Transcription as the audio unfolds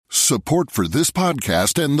Support for this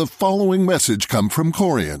podcast and the following message come from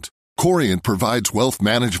Corient. Corient provides wealth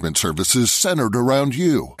management services centered around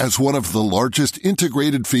you. As one of the largest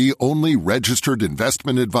integrated fee-only registered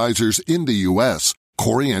investment advisors in the U.S.,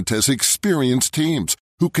 Corient has experienced teams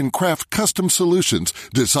who can craft custom solutions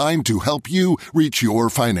designed to help you reach your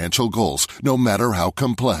financial goals, no matter how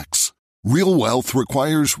complex. Real wealth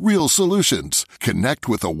requires real solutions. Connect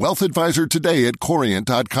with a wealth advisor today at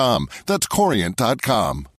Corient.com. That's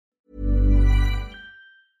Corient.com.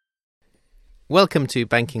 Welcome to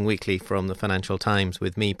Banking Weekly from the Financial Times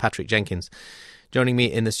with me, Patrick Jenkins. Joining me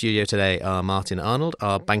in the studio today are Martin Arnold,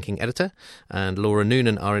 our banking editor, and Laura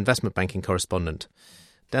Noonan, our investment banking correspondent.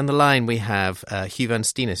 Down the line we have Hugh Van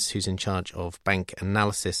Steenis, who's in charge of bank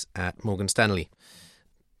analysis at Morgan Stanley.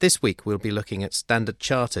 This week we'll be looking at Standard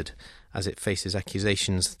Chartered as it faces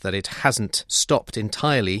accusations that it hasn't stopped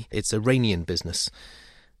entirely its Iranian business.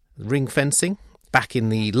 Ring-fencing, back in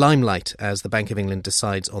the limelight as the Bank of England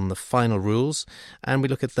decides on the final rules, and we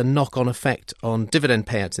look at the knock-on effect on dividend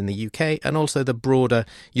payouts in the UK and also the broader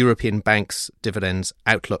European banks' dividends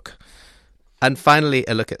outlook. And finally,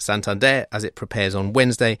 a look at Santander as it prepares on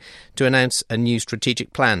Wednesday to announce a new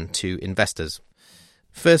strategic plan to investors.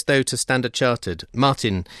 First, though, to Standard Chartered.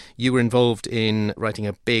 Martin, you were involved in writing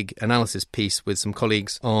a big analysis piece with some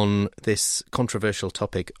colleagues on this controversial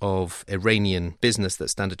topic of Iranian business that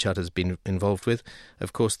Standard Chartered has been involved with.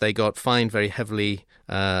 Of course, they got fined very heavily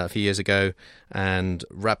a few years ago and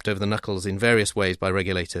wrapped over the knuckles in various ways by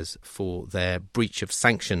regulators for their breach of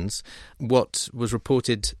sanctions. What was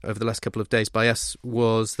reported over the last couple of days by us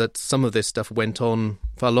was that some of this stuff went on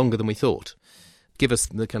far longer than we thought. Give us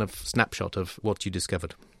the kind of snapshot of what you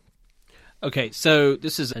discovered. Okay, so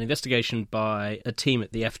this is an investigation by a team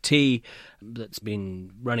at the FT that's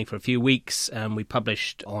been running for a few weeks, and we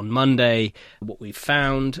published on Monday what we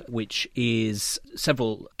found, which is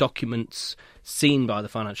several documents seen by the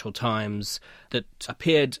Financial Times that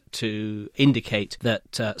appeared to indicate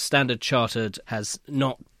that Standard Chartered has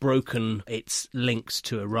not broken its links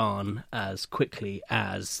to Iran as quickly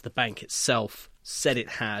as the bank itself said it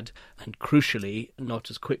had, and crucially, not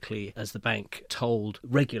as quickly as the bank told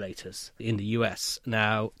regulators in the US.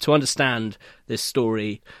 Now, to understand this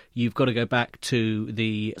story, you've got to go back to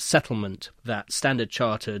the settlement that Standard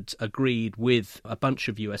Chartered agreed with a bunch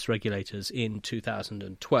of US regulators in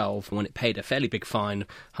 2012 when it paid a fairly big fine,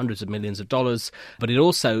 hundreds of millions of dollars, but it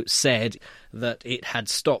also said that it had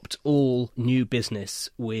stopped all new business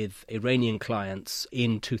with Iranian clients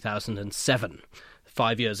in 2007.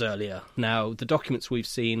 5 years earlier. Now, the documents we've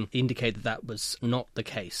seen indicate that that was not the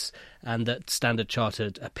case, and that Standard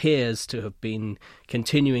Chartered appears to have been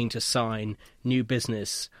continuing to sign new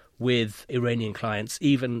business with Iranian clients,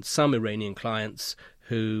 even some Iranian clients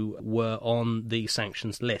who were on the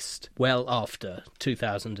sanctions list well after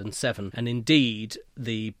 2007. And indeed,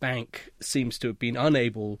 the bank seems to have been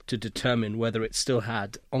unable to determine whether it still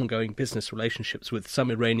had ongoing business relationships with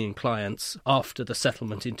some Iranian clients after the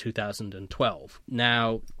settlement in 2012.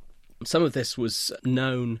 Now, some of this was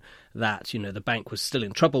known that, the bank was still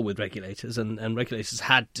in trouble with regulators, and regulators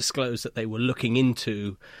had disclosed that they were looking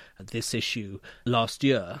into this issue last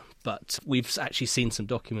year. But we've actually seen some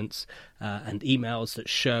documents and emails that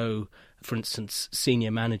show, for instance, senior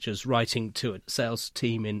managers writing to a sales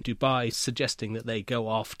team in Dubai suggesting that they go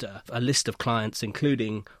after a list of clients,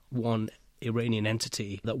 including one Iranian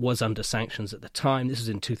entity that was under sanctions at the time. This was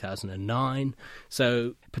in 2009,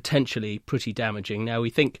 so potentially pretty damaging. Now, we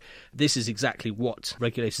think this is exactly what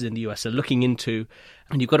regulators in the US are looking into,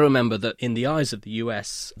 and you've got to remember that in the eyes of the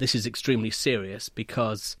US, this is extremely serious,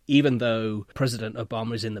 because even though President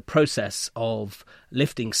Obama is in the process of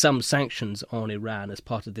lifting some sanctions on Iran as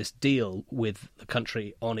part of this deal with the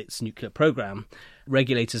country on its nuclear program,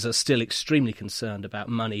 regulators are still extremely concerned about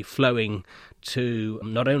money flowing to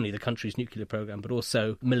not only the country's nuclear program, but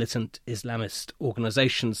also militant Islamist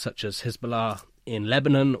organizations such as Hezbollah in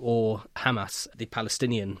Lebanon or Hamas, the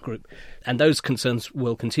Palestinian group. And those concerns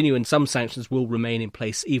will continue, and some sanctions will remain in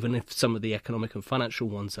place even if some of the economic and financial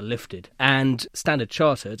ones are lifted. And Standard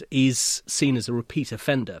Chartered is seen as a repeat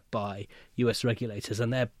offender by US regulators,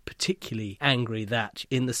 and they're particularly angry that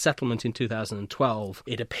in the settlement in 2012,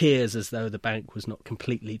 it appears as though the bank was not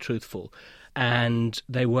completely truthful. And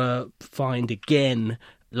they were fined again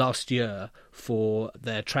last year for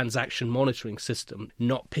their transaction monitoring system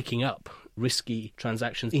not picking up risky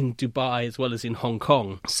transactions in Dubai as well as in Hong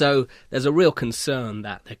Kong. So there's a real concern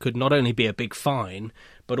that there could not only be a big fine,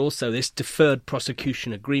 but also this deferred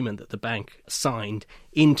prosecution agreement that the bank signed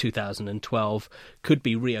in 2012 could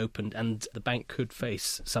be reopened, and the bank could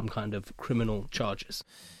face some kind of criminal charges.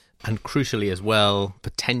 And crucially as well,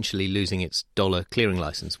 potentially losing its dollar clearing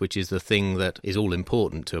license, which is the thing that is all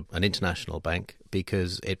important to an international bank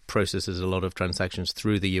because it processes a lot of transactions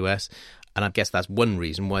through the US. And I guess that's one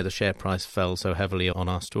reason why the share price fell so heavily on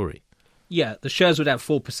our story. Yeah, the shares were down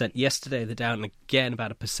 4% yesterday. They're down again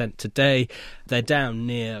about 1% today. They're down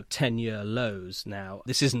near 10-year lows now.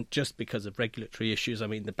 This isn't just because of regulatory issues. I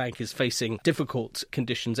mean, the bank is facing difficult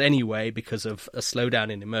conditions anyway because of a slowdown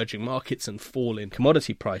in emerging markets and fall in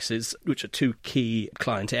commodity prices, which are two key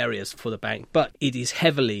client areas for the bank. But it is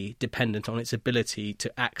heavily dependent on its ability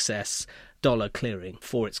to access dollar clearing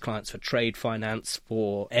for its clients, for trade finance,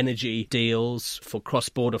 for energy deals, for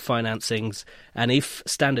cross-border financings. And if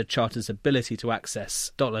Standard Chartered's ability to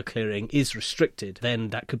access dollar clearing is restricted, then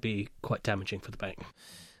that could be quite damaging for the bank.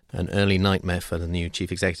 An early nightmare for the new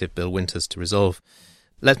Chief Executive, Bill Winters, to resolve.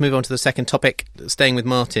 Let's move on to the second topic, staying with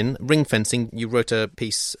Martin. Ring fencing. You wrote a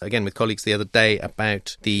piece, again with colleagues the other day,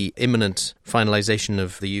 about the imminent finalisation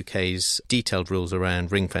of the UK's detailed rules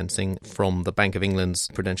around ring fencing from the Bank of England's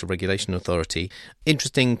Prudential Regulation Authority.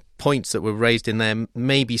 Interesting points that were raised in there,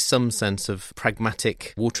 maybe some sense of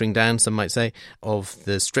pragmatic watering down, some might say, of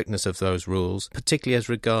the strictness of those rules, particularly as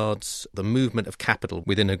regards the movement of capital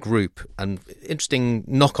within a group, and interesting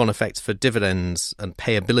knock-on effects for dividends and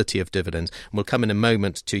payability of dividends. And we'll come in a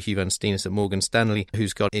moment to Hugh Van Steenis at Morgan Stanley,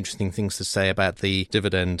 who's got interesting things to say about the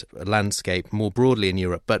dividend landscape more broadly in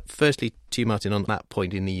Europe. But firstly, to you, Martin, on that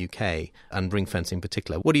point in the UK and ring fencing in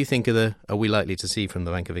particular, what do you think are we likely to see from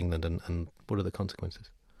the Bank of England, and what are the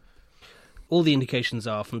consequences? All the indications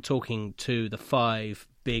are, from talking to the 5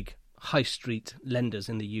 big high street lenders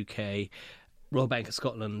in the UK, Royal Bank of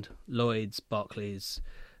Scotland, Lloyds, Barclays,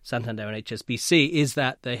 Santander and HSBC, is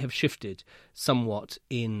that they have shifted somewhat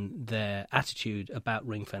in their attitude about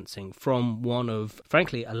ring fencing from one of,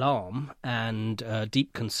 frankly, alarm and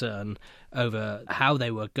deep concern over how they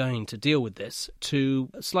were going to deal with this to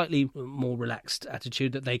a slightly more relaxed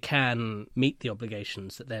attitude that they can meet the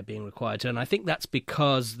obligations that they're being required to. And I think that's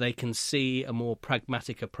because they can see a more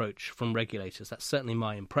pragmatic approach from regulators. That's certainly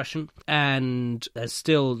my impression. And there's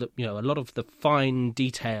still, a lot of the fine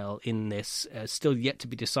detail in this still yet to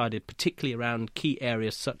be decided, particularly around key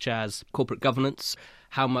areas such as corporate governance.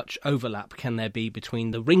 How much overlap can there be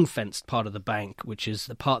between the ring-fenced part of the bank, which is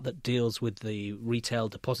the part that deals with the retail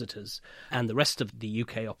depositors, and the rest of the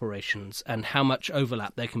UK operations, and how much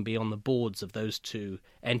overlap there can be on the boards of those two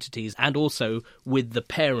entities, and also with the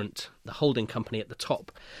parent, the holding company at the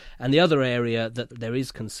top. And the other area that there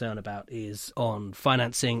is concern about is on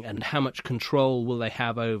financing and how much control will they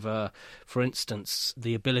have over, for instance,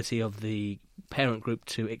 the ability of the parent group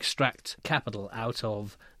to extract capital out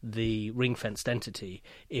of the ring-fenced entity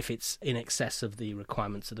if it's in excess of the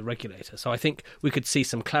requirements of the regulator. So I think we could see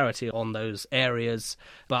some clarity on those areas,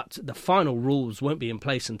 but the final rules won't be in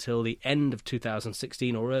place until the end of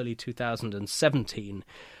 2016 or early 2017.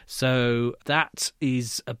 So that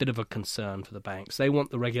is a bit of a concern for the banks. They want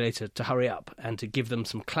the regulator to hurry up and to give them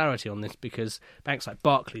some clarity on this, because banks like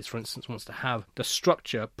Barclays, for instance, wants to have the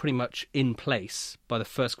structure pretty much in place by the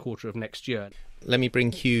first quarter of next year. Let me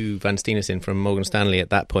bring Hugh Van Steenis in from Morgan Stanley at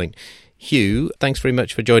that point. Hugh, thanks very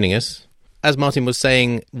much for joining us. As Martin was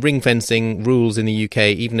saying, ring fencing rules in the UK,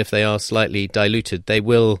 even if they are slightly diluted, they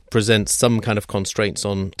will present some kind of constraints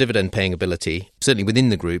on dividend paying ability, certainly within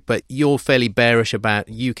the group. But you're fairly bearish about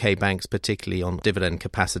UK banks, particularly on dividend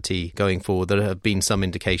capacity going forward. There have been some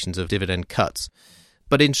indications of dividend cuts.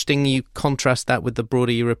 But interesting, you contrast that with the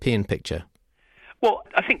broader European picture. Well,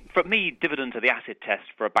 I think for me, dividends are the acid test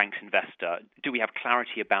for a bank's investor. Do we have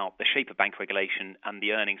clarity about the shape of bank regulation and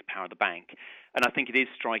the earnings power of the bank? And I think it is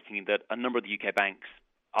striking that a number of the UK banks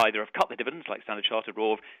either have cut their dividends, like Standard Chartered,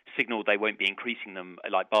 or have signalled they won't be increasing them,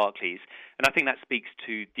 like Barclays. And I think that speaks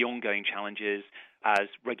to the ongoing challenges as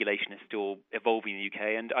regulation is still evolving in the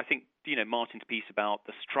UK. And I think, Martin's piece about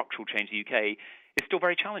the structural change in the UK is still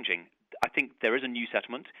very challenging. I think there is a new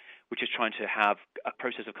settlement which is trying to have a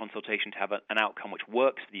process of consultation to have an outcome which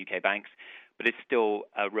works for the UK banks, but it's still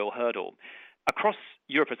a real hurdle. Across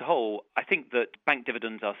Europe as a whole, I think that bank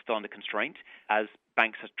dividends are still under constraint as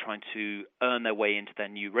banks are trying to earn their way into their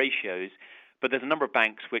new ratios. But there's a number of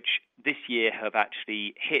banks which this year have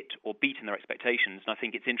actually hit or beaten their expectations. And I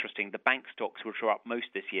think it's interesting, the bank stocks which are up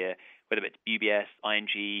most this year, whether it's UBS,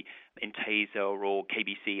 ING, Intesa or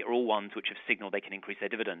KBC, are all ones which have signalled they can increase their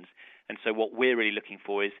dividends. And so what we're really looking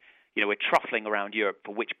for is, we're truffling around Europe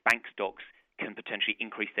for which bank stocks can potentially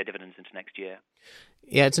increase their dividends into next year.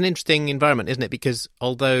 Yeah, it's an interesting environment, isn't it? Because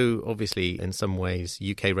although obviously in some ways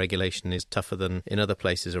UK regulation is tougher than in other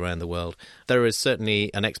places around the world, there is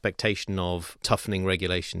certainly an expectation of toughening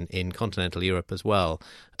regulation in continental Europe as well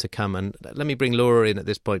to come. And let me bring Laura in at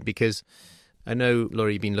this point, because I know,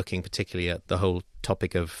 Laura, you've been looking particularly at the whole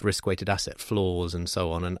topic of risk-weighted asset floors and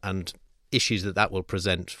so on, and issues that will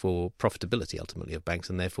present for profitability ultimately of banks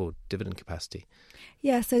and therefore dividend capacity.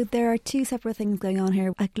 Yeah, so there are two separate things going on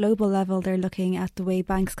here. At global level, they're looking at the way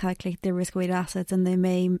banks calculate their risk-weighted assets, and they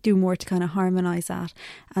may do more to kind of harmonise that.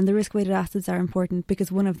 And the risk-weighted assets are important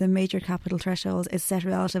because one of the major capital thresholds is set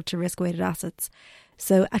relative to risk-weighted assets.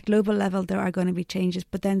 So at global level, there are going to be changes,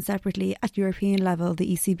 but then separately at European level,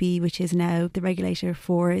 the ECB, which is now the regulator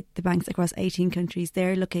for the banks across 18 countries,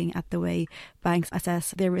 they're looking at the way banks assess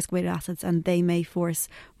their risk-weighted assets, and they may force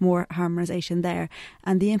more harmonisation there.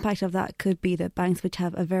 And the impact of that could be that banks which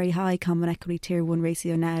have a very high common equity tier 1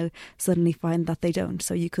 ratio now suddenly find that they don't.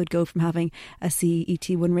 So you could go from having a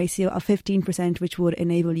CET1 ratio of 15%, which would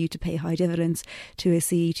enable you to pay high dividends, to a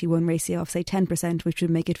CET1 ratio of say 10%, which would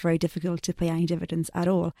make it very difficult to pay any dividends at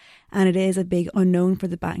all. And it is a big unknown for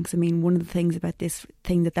the banks. I mean, one of the things about this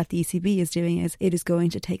thing that the ECB is doing is it is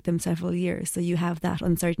going to take them several years. So you have that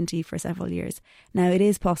uncertainty for several years. Now, it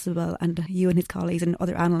is possible, and you and his colleagues and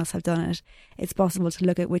other analysts have done it, it's possible to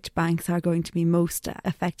look at which banks are going to be most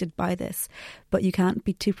affected by this. But you can't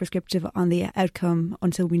be too prescriptive on the outcome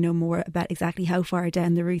until we know more about exactly how far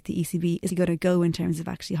down the route the ECB is going to go in terms of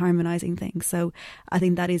actually harmonising things. So I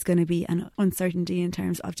think that is going to be an uncertainty in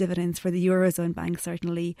terms of dividends for the Eurozone banks,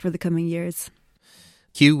 certainly for the coming years.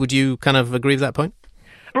 Hugh, would you kind of agree with that point?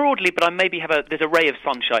 Broadly, but I maybe there's a ray of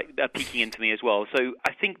sunshine peeking into me as well. So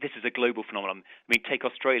I think this is a global phenomenon. I mean, take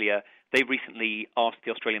Australia. They recently asked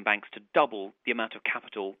the Australian banks to double the amount of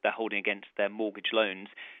capital they're holding against their mortgage loans,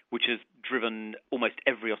 which has driven almost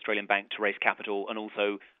every Australian bank to raise capital and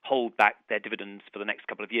also hold back their dividends for the next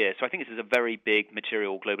couple of years. So I think this is a very big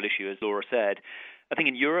material global issue, as Laura said. I think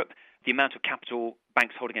in Europe, the amount of capital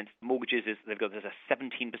banks hold against mortgages there's a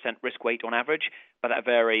 17% risk weight on average, but that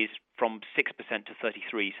varies from 6% to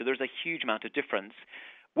 33%. So there's a huge amount of difference.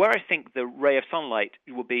 Where I think the ray of sunlight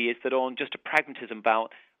will be is that on just a pragmatism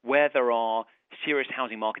about where there are serious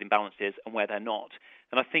housing market imbalances and where they're not.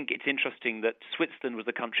 And I think it's interesting that Switzerland was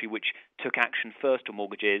the country which took action first on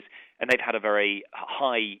mortgages, and they've had a very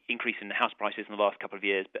high increase in house prices in the last couple of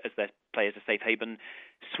years, but as they play as a safe haven.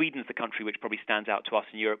 Sweden's the country which probably stands out to us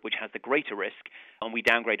in Europe, which has the greater risk, and we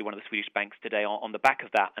downgraded one of the Swedish banks today on the back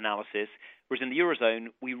of that analysis. Whereas in the Eurozone,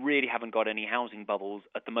 we really haven't got any housing bubbles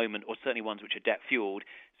at the moment, or certainly ones which are debt-fueled.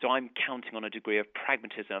 So I'm counting on a degree of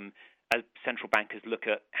pragmatism as central bankers look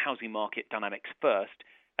at housing market dynamics first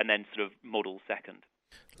and then sort of models second.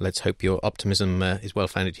 Let's hope your optimism is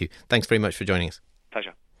well-founded, Hugh. Thanks very much for joining us.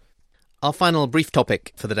 Pleasure. Our final brief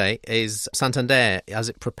topic for the day is Santander as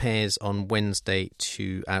it prepares on Wednesday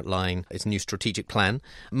to outline its new strategic plan.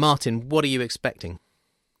 Martin, what are you expecting?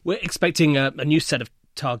 We're expecting a new set of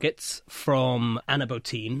targets from Anna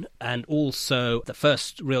Botín, and also the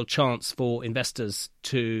first real chance for investors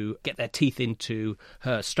to get their teeth into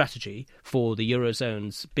her strategy for the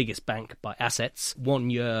Eurozone's biggest bank by assets, 1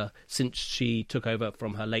 year since she took over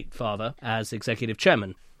from her late father as executive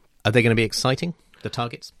chairman. Are they going to be exciting, the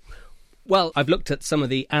targets? Well, I've looked at some of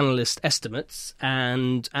the analyst estimates,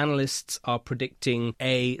 and analysts are predicting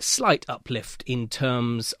a slight uplift in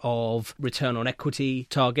terms of return on equity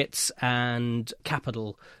targets and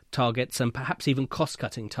capital targets, and perhaps even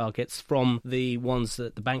cost-cutting targets from the ones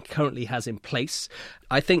that the bank currently has in place.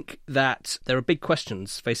 I think that there are big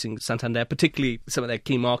questions facing Santander, particularly some of their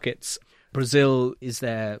key markets. Brazil is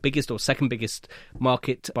their biggest or second biggest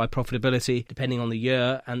market by profitability, depending on the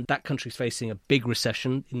year, and that country's facing a big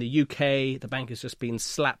recession. In the UK, the bank has just been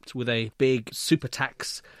slapped with a big super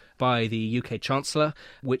tax by the UK Chancellor,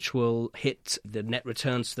 which will hit the net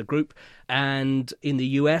returns to the group. And in the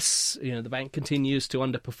US, the bank continues to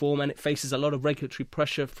underperform, and it faces a lot of regulatory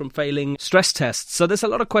pressure from failing stress tests. So there's a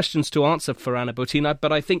lot of questions to answer for Anna Botín,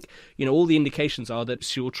 but I think, all the indications are that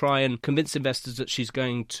she will try and convince investors that she's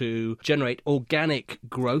going to generate organic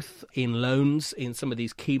growth in loans in some of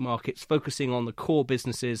these key markets, focusing on the core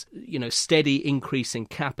businesses, steady increase in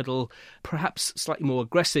capital, perhaps slightly more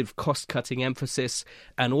aggressive cost-cutting emphasis,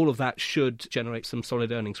 and all of that should generate some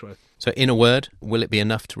solid earnings growth. So in a word, will it be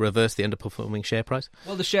enough to reverse the underperforming share price?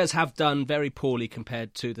 Well, the shares have done very poorly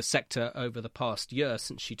compared to the sector over the past year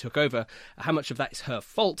since she took over. How much of that is her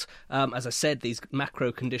fault? As I said, these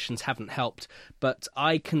macro conditions haven't helped, but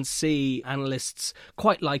I can see analysts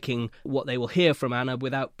quite liking what they will hear from Anna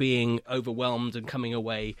without being overwhelmed and coming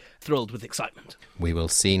away thrilled with excitement. We will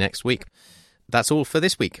see next week. That's all for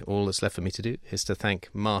this week. All that's left for me to do is to thank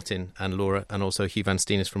Martin and Laura and also Hugh Van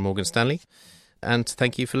Steenis from Morgan Stanley. And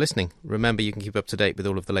thank you for listening. Remember, you can keep up to date with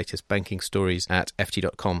all of the latest banking stories at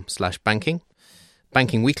ft.com/banking.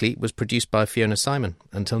 Banking Weekly was produced by Fiona Simon.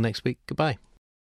 Until next week, goodbye.